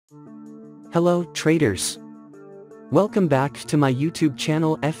Hello, traders. Welcome back to my YouTube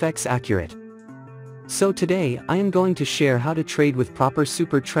channel FxAccurate. So today, I am going to share how to trade with proper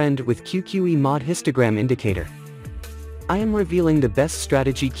super trend with QQE mod histogram indicator. I am revealing the best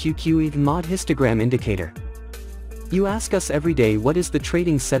strategy QQE mod histogram indicator. You ask us every day what is the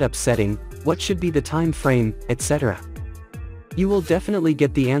trading setup setting, what should be the time frame, etc. You will definitely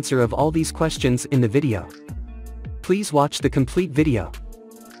get the answer of all these questions in the video. Please watch the complete video.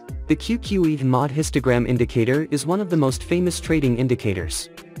 The QQE mod histogram indicator is one of the most famous trading indicators.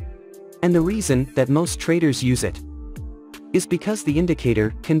 And the reason that most traders use it is because the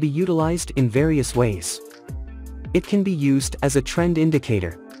indicator can be utilized in various ways. It can be used as a trend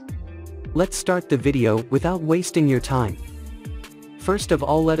indicator. Let's start the video without wasting your time. First of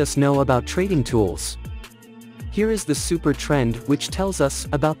all, let us know about trading tools. Here is the super trend, which tells us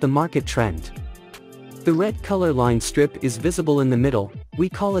about the market trend. The red color line strip is visible in the middle, we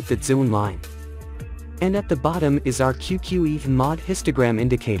call it the zone line. And at the bottom is our QQE mod histogram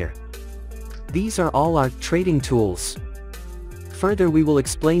indicator. These are all our trading tools. Further, we will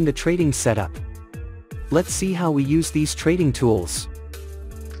explain the trading setup. Let's see how we use these trading tools.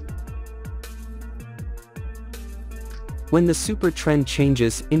 When the super trend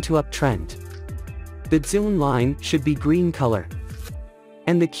changes into uptrend, the zone line should be green color.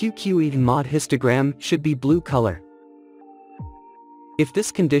 And the QQE mod histogram should be blue color. If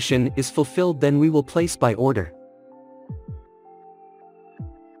this condition is fulfilled, then we will place buy order.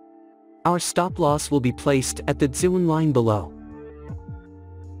 Our stop loss will be placed at the zone line below.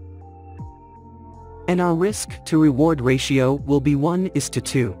 And our risk to reward ratio will be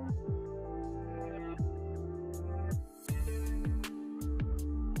 1:2.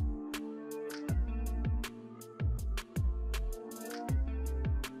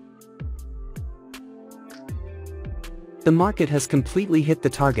 The market has completely hit the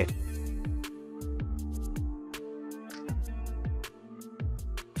target.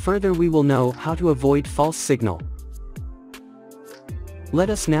 Further, we will know how to avoid false signal.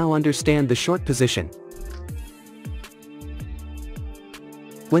 Let us now understand the short position.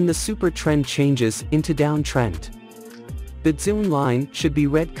 When the super trend changes into downtrend, the zone line should be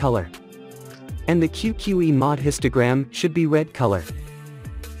red color. And the QQE mod histogram should be red color.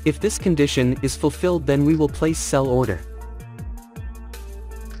 If this condition is fulfilled, then we will place sell order.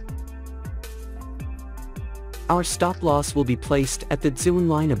 Our stop loss will be placed at the zone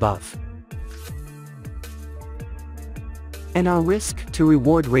line above. And our risk to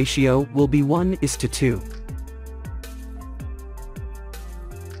reward ratio will be 1:2.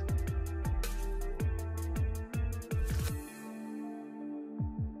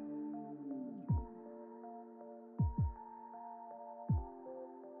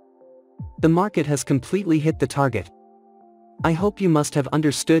 The market has completely hit the target. I hope you must have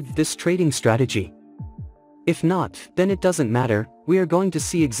understood this trading strategy. If not, then it doesn't matter, we are going to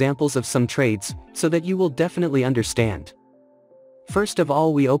see examples of some trades, so that you will definitely understand. First of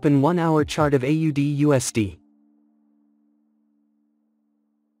all, we open 1 hour chart of AUD/USD.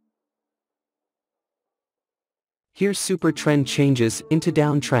 Here super trend changes into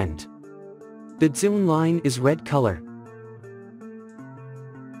downtrend. The zone line is red color.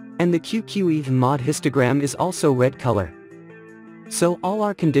 And the QQE mod histogram is also red color. So all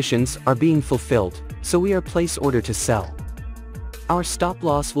our conditions are being fulfilled, so we are place order to sell. Our stop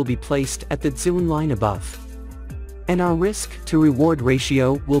loss will be placed at the zone line above. And our risk to reward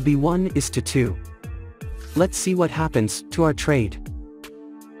ratio will be 1:2. Let's see what happens to our trade.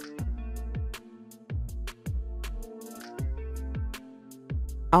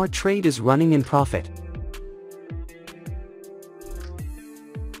 Our trade is running in profit.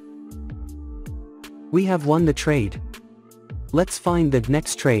 We have won the trade. Let's find the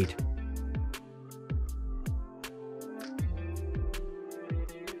next trade.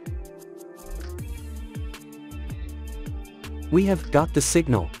 We have got the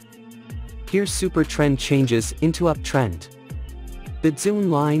signal. Here super trend changes into uptrend. The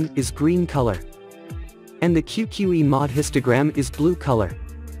zone line is green color. And the QQE mod histogram is blue color.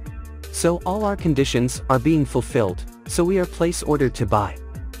 So all our conditions are being fulfilled, so we are place order to buy.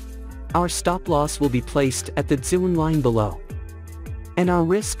 Our stop loss will be placed at the zone line below. And our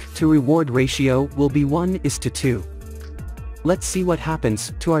risk to reward ratio will be 1:2. Let's see what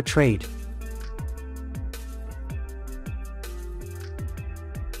happens to our trade.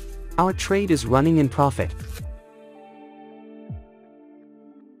 Our trade is running in profit.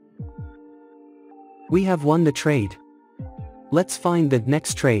 We have won the trade. Let's find the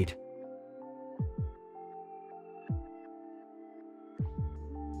next trade.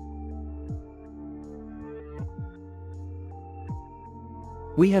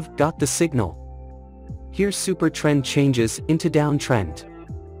 We have got the signal. Here super trend changes into downtrend.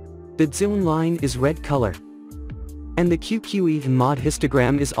 The zone line is red color. And the QQE mod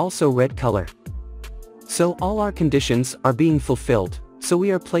histogram is also red color. So all our conditions are being fulfilled, so we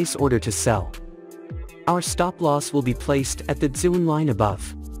are place order to sell. Our stop loss will be placed at the zone line above.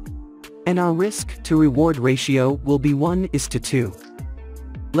 And our risk to reward ratio will be 1:2.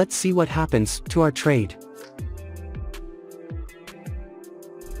 Let's see what happens to our trade.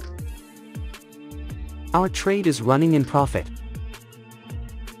 Our trade is running in profit.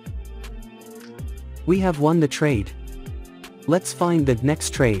 We have won the trade. Let's find the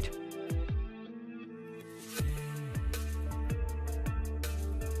next trade.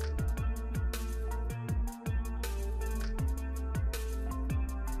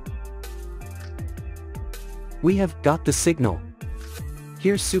 We have got the signal.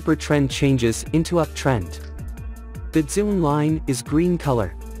 Here super trend changes into uptrend. The zone line is green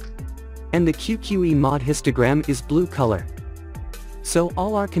color. And the QQE mod histogram is blue color. So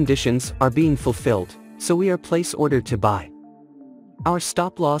all our conditions are being fulfilled, so we are place order to buy. Our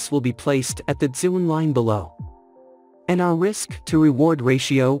stop loss will be placed at the zone line below. And our risk to reward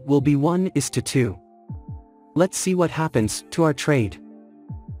ratio will be 1:2. Let's see what happens to our trade.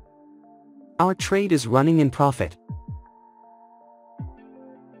 Our trade is running in profit.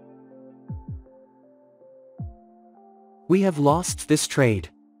 We have lost this trade.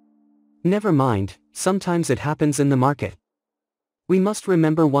 Never mind, sometimes it happens in the market. We must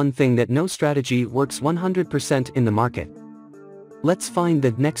remember one thing, that no strategy works 100% in the market. Let's find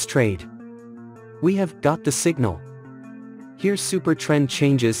the next trade. We have got the signal. Here super trend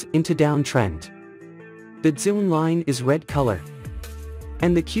changes into downtrend. The zone line is red color.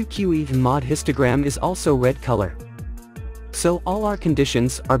 And the QQE mod histogram is also red color. So all our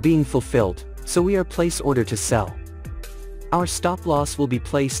conditions are being fulfilled, so we are place order to sell. Our stop loss will be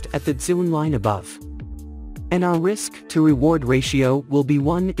placed at the zone line above. And our risk to reward ratio will be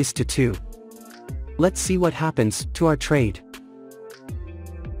 1:2. Let's see what happens to our trade.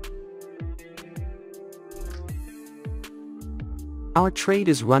 Our trade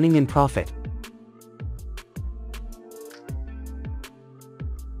is running in profit.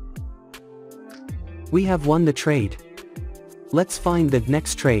 We have won the trade. Let's find the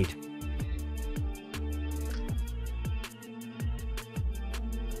next trade.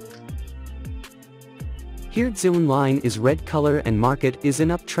 Here zone line is red color and market is in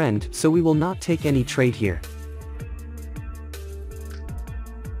uptrend, so we will not take any trade here.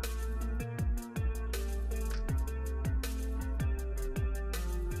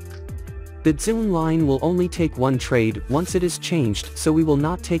 The zone line will only take one trade once it is changed, so we will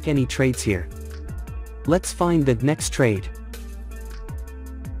not take any trades here. Let's find the next trade.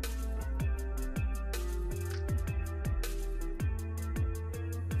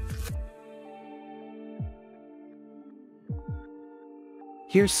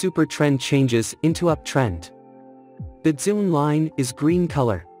 Here super trend changes into uptrend. The zone line is green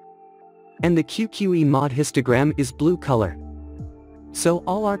color. And the QQE mod histogram is blue color. So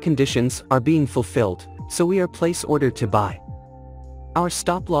all our conditions are being fulfilled, so we are place order to buy. Our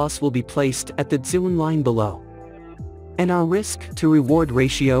stop loss will be placed at the zone line below. And our risk to reward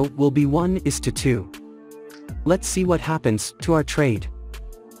ratio will be 1:2. Let's see what happens to our trade.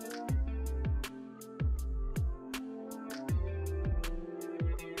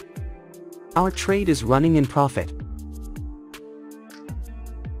 Our trade is running in profit.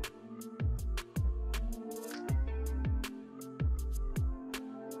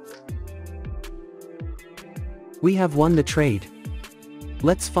 We have won the trade.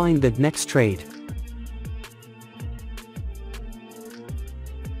 Let's find the next trade.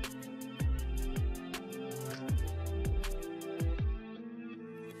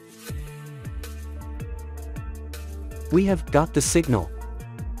 We have got the signal.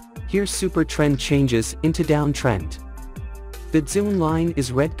 Here super trend changes into downtrend. The zone line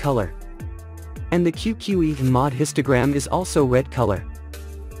is red color. And the QQE mod histogram is also red color.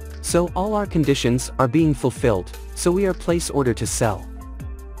 So all our conditions are being fulfilled, so we are place order to sell.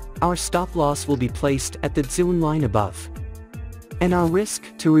 Our stop loss will be placed at the zone line above. And our risk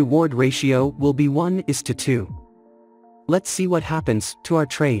to reward ratio will be 1:2. Let's see what happens to our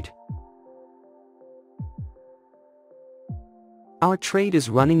trade. Our trade is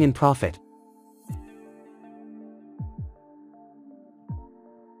running in profit.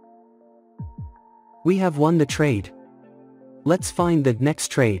 We have won the trade. Let's find the next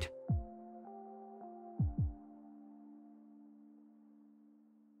trade.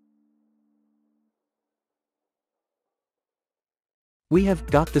 We have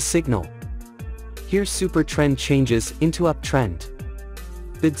got the signal. Here super trend changes into uptrend.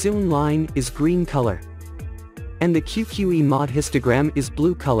 The zone line is green color. And the QQE mod histogram is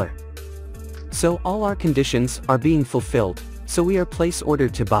blue color. So all our conditions are being fulfilled, so we are place order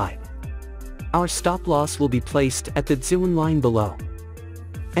to buy. Our stop loss will be placed at the zone line below.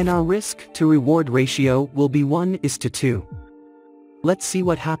 And our risk to reward ratio will be 1:2. Let's see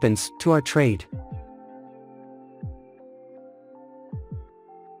what happens to our trade.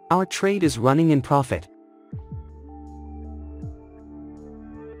 Our trade is running in profit.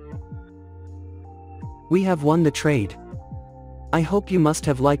 We have won the trade. I hope you must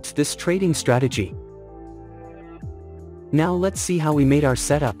have liked this trading strategy. Now let's see how we made our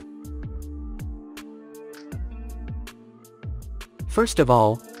setup. First of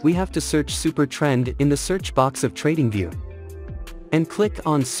all, we have to search Super Trend in the search box of Tradingview. And click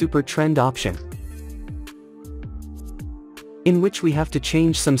on Super Trend option, in which we have to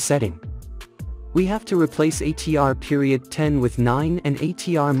change some setting. We have to replace ATR period 10 with 9 and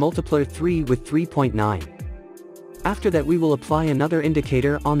ATR multiplier 3 with 3.9. After that we will apply another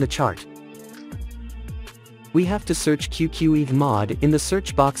indicator on the chart. We have to search QQE mod in the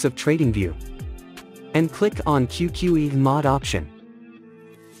search box of Tradingview. And click on QQE mod option,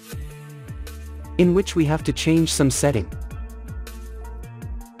 in which we have to change some setting.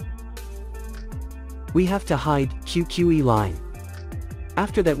 We have to hide QQE line.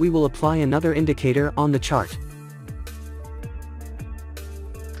 After that we will apply another indicator on the chart.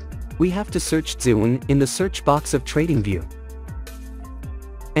 We have to search zone in the search box of Tradingview.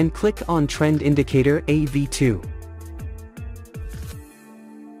 And click on trend indicator AV2,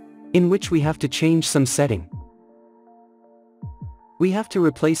 in which we have to change some setting. We have to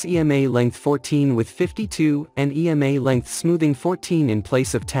replace EMA length 14 with 52 and EMA length smoothing 14 in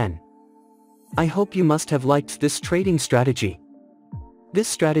place of 10. I hope you must have liked this trading strategy. This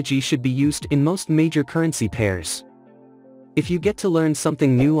strategy should be used in most major currency pairs. If you get to learn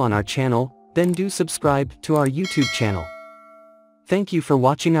something new on our channel, then do subscribe to our YouTube channel. Thank you for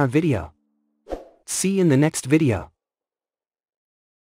watching our video. See you in the next video.